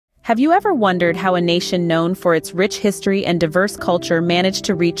Have you ever wondered how a nation known for its rich history and diverse culture managed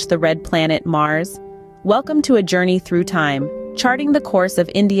to reach the red planet Mars? Welcome to a journey through time, charting the course of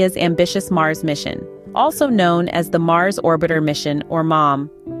India's ambitious Mars mission, also known as the Mars Orbiter Mission or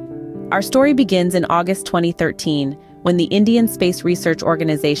MOM. Our story begins in August 2013, when the Indian Space Research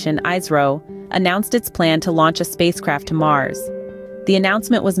Organization ISRO announced its plan to launch a spacecraft to Mars. The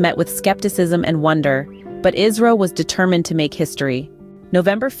announcement was met with skepticism and wonder, but ISRO was determined to make history.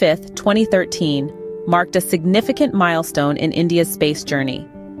 November 5, 2013, marked a significant milestone in India's space journey.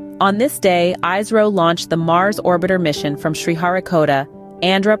 On this day, ISRO launched the Mars Orbiter mission from Sriharikota,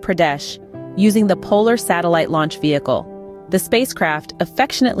 Andhra Pradesh, using the Polar Satellite Launch Vehicle. The spacecraft,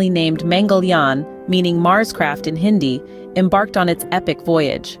 affectionately named Mangalyaan, meaning Marscraft in Hindi, embarked on its epic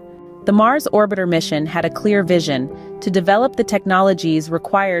voyage. The Mars Orbiter mission had a clear vision to develop the technologies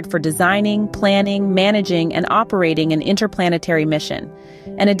required for designing, planning, managing, and operating an interplanetary mission.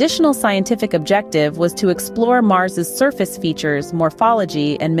 An additional scientific objective was to explore Mars's surface features,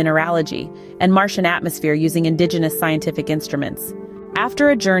 morphology, and mineralogy, and Martian atmosphere using indigenous scientific instruments. After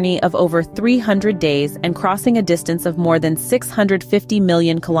a journey of over 300 days and crossing a distance of more than 650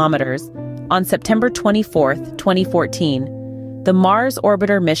 million kilometers, on September 24, 2014, the Mars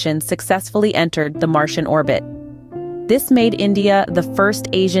Orbiter mission successfully entered the Martian orbit. This made India the first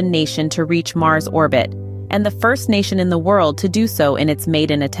Asian nation to reach Mars orbit, and the first nation in the world to do so in its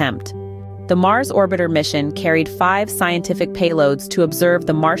maiden attempt. The Mars Orbiter mission carried 5 scientific payloads to observe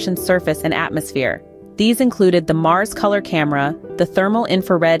the Martian surface and atmosphere. These included the Mars Color Camera, the Thermal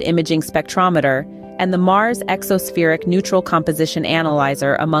Infrared Imaging Spectrometer, and the Mars Exospheric Neutral Composition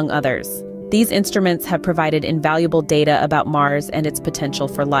Analyzer, among others. These instruments have provided invaluable data about Mars and its potential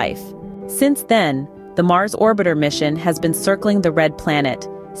for life. Since then, the Mars Orbiter mission has been circling the red planet,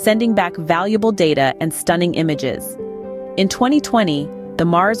 sending back valuable data and stunning images. In 2020, the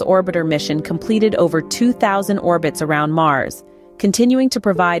Mars Orbiter mission completed over 2,000 orbits around Mars, continuing to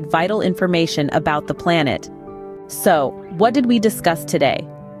provide vital information about the planet. So, what did we discuss today?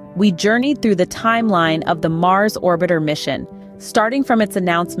 We journeyed through the timeline of the Mars Orbiter mission, starting from its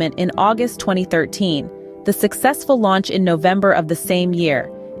announcement in August 2013, the successful launch in November of the same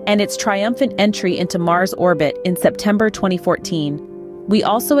year, and its triumphant entry into Mars orbit in September 2014. We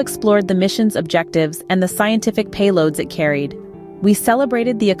also explored the mission's objectives and the scientific payloads it carried. We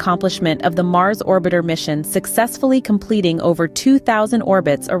celebrated the accomplishment of the Mars Orbiter mission successfully completing over 2,000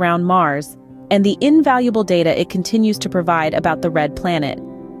 orbits around Mars, and the invaluable data it continues to provide about the red planet.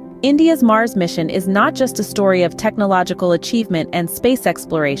 India's Mars mission is not just a story of technological achievement and space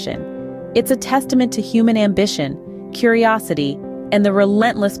exploration. It's a testament to human ambition, curiosity, and the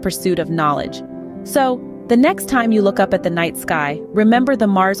relentless pursuit of knowledge. So, the next time you look up at the night sky, remember the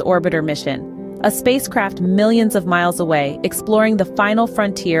Mars Orbiter mission, a spacecraft millions of miles away, exploring the final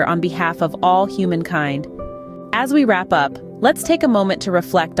frontier on behalf of all humankind. As we wrap up, let's take a moment to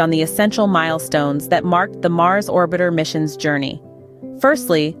reflect on the essential milestones that marked the Mars Orbiter mission's journey.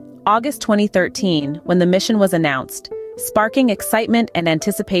 Firstly, August 2013, when the mission was announced, sparking excitement and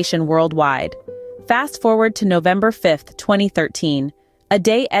anticipation worldwide. Fast forward to November 5, 2013, a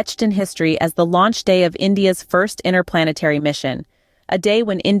day etched in history as the launch day of India's first interplanetary mission, a day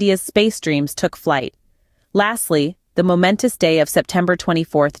when India's space dreams took flight. Lastly, the momentous day of September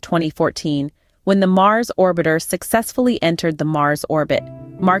 24, 2014, when the Mars Orbiter successfully entered the Mars orbit,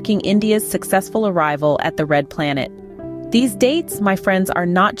 marking India's successful arrival at the red planet. These dates, my friends, are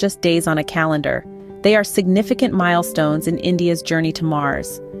not just days on a calendar. They are significant milestones in India's journey to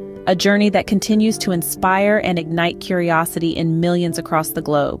Mars, a journey that continues to inspire and ignite curiosity in millions across the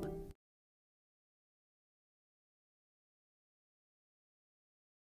globe.